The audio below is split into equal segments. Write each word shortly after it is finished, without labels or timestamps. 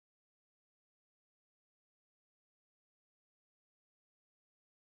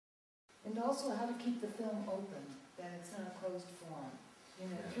And also how to keep the film open, that it's not a closed form. You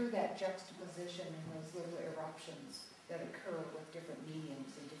know, through that juxtaposition and those little eruptions that occur with different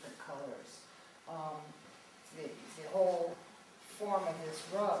mediums and different colors. The whole form of this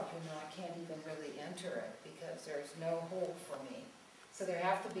rug, you know, I can't even really enter it because there's no hole for me. So there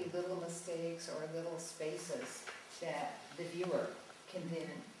have to be little mistakes or little spaces that the viewer can then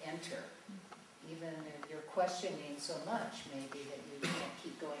enter. Even if you're questioning so much, maybe, that you can't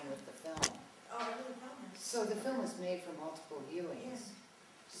keep going with the film. Oh, I really promise. So the film is made for multiple viewings.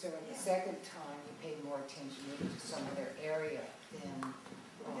 So the second time you pay more attention to some other area than...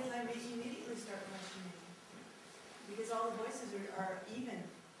 Because I immediately start questioning. Because all the voices are even.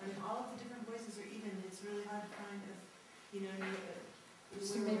 I mean, all of the different voices are even. It's really hard to find if, you know...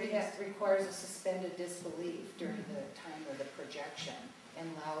 So maybe that requires a suspended disbelief during the time of the projection and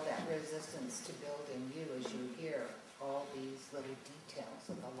allow that resistance to build in you as you hear all these little details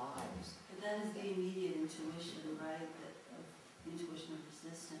of the lives. And that is the immediate intuition, right? The intuition of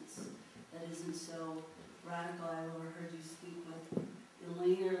resistance that isn't so radical. I overheard you speak with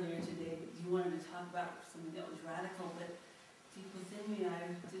Elaine earlier today. You wanted to talk about something that was radical, but deep within me,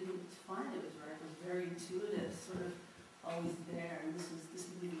 I didn't find it was radical. It was very intuitive, sort of always there. And this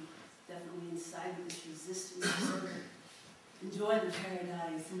movie definitely inside of this resistance to sort of enjoy the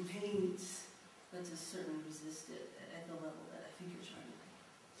paradise and paint, but to certainly resist it at the level that I think you're trying to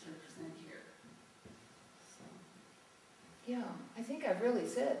sort of present here. So. Yeah, I think I've really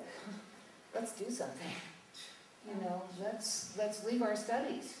said, let's do something. You know, let's leave our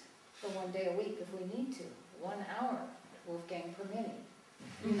studies for 1 day a week if we need to. 1 hour, Wolfgang permitting.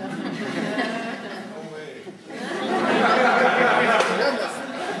 You know? No way.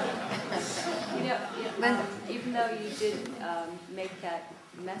 Even though you did make that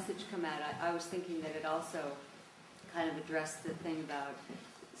message come out, I was thinking that it also kind of addressed the thing about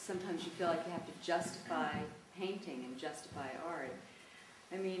sometimes you feel like you have to justify painting and justify art.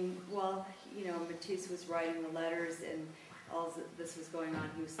 I mean, well, you know, Matisse was writing the letters and all this was going on,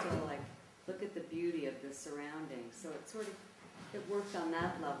 he was still like, look at the beauty of the surroundings. So it sort of, it worked on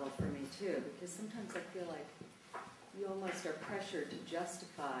that level for me too, because sometimes I feel like you almost are pressured to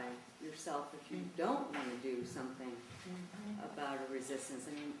justify yourself if you don't want to do something about a resistance.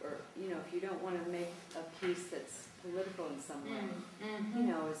 I mean, or, you know, if you don't want to make a piece that's political in some way, you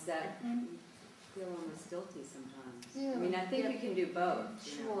know, is that you feel almost guilty sometimes. Yeah. I mean, I think you can do both.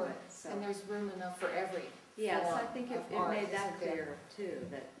 Sure, so. And there's room enough for every Yeah, so I form think of it art, made that isn't there? clear too,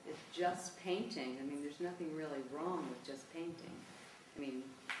 that it's just painting. I mean, there's nothing really wrong with just painting. I mean,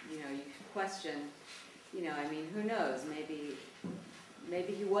 you know, you question, you know, I mean, who knows,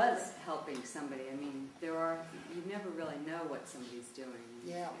 maybe he was helping somebody. I mean, you never really know what somebody's doing.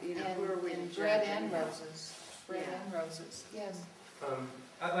 Yeah, you know, and, who are we to bread judge and anyhow? roses. Bread and roses, yes.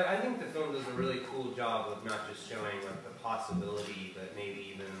 I think the film does a really cool job of not just showing like the possibility, but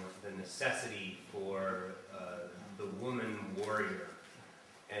maybe even the necessity for the woman warrior.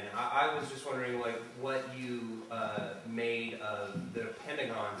 And I was just wondering, like, what you made of the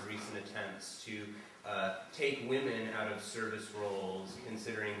Pentagon's recent attempts to take women out of service roles,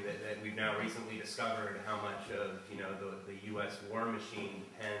 considering that we've now recently discovered how much of, you know, the U.S. war machine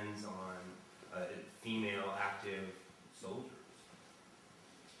depends on female active soldiers.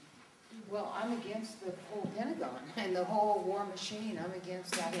 Well, I'm against the whole Pentagon and the whole war machine. I'm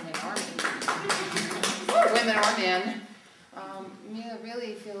against having an army, women or men. I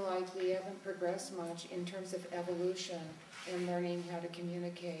really feel like we haven't progressed much in terms of evolution in learning how to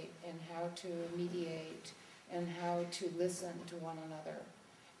communicate and how to mediate and how to listen to one another.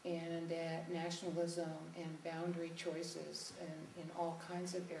 And that nationalism and boundary choices in all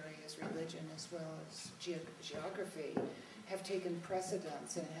kinds of areas, religion as well as geography, have taken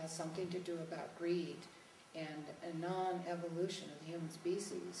precedence, and it has something to do about greed and a non-evolution of the human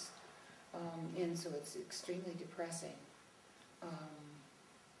species. And so it's extremely depressing.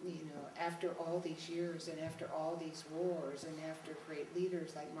 You know, after all these years and after all these wars and after great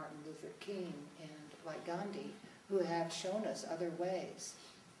leaders like Martin Luther King and like Gandhi, who have shown us other ways,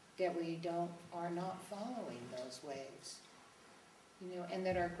 that we are not following those ways. You know, and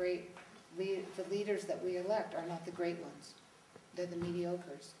that our the leaders that we elect are not the great ones. They're the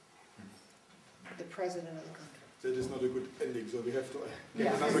mediocres. The president of the country. That is not a good ending, so we have to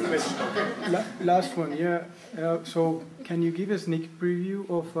get another question. Last one, yeah. So, can you give a sneak preview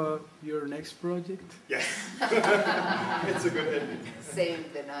of your next project? Yes. It's a good ending.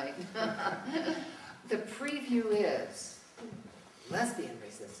 Save the night. The preview is lesbian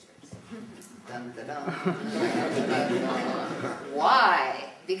resistors. Dun, dun, dun. Why?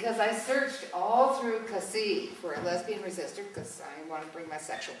 Because I searched all through Cassie for a lesbian resistor because I want to bring my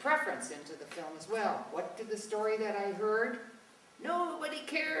sexual preference into the film as well. What did the story that I heard? Nobody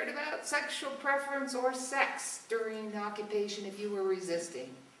cared about sexual preference or sex during the occupation if you were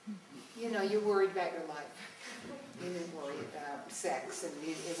resisting. You know, you're worried about your life. You didn't worry about sex, and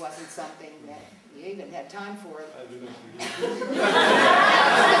it wasn't something that you even had time for.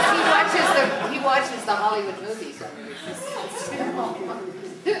 He watches the Hollywood movies under resistance.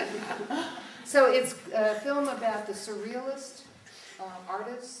 So it's a film about the surrealist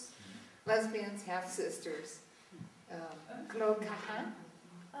artists, lesbians, half-sisters, Claude Cahin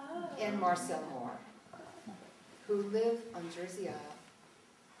and Marcel Moore, who live on Jersey Isle,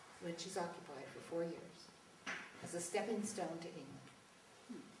 which is occupied for 4 years, as a stepping stone to England.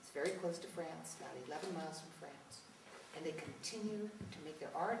 It's very close to France, about 11 miles from France. And they continue to make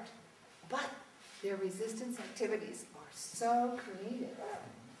their art, but their resistance activities are so creative.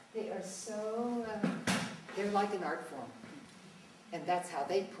 They are so, they're like an art form. And that's how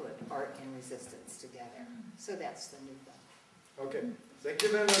they put art and resistance together. So that's the new film. Okay, thank you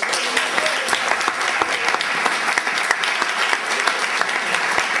very much.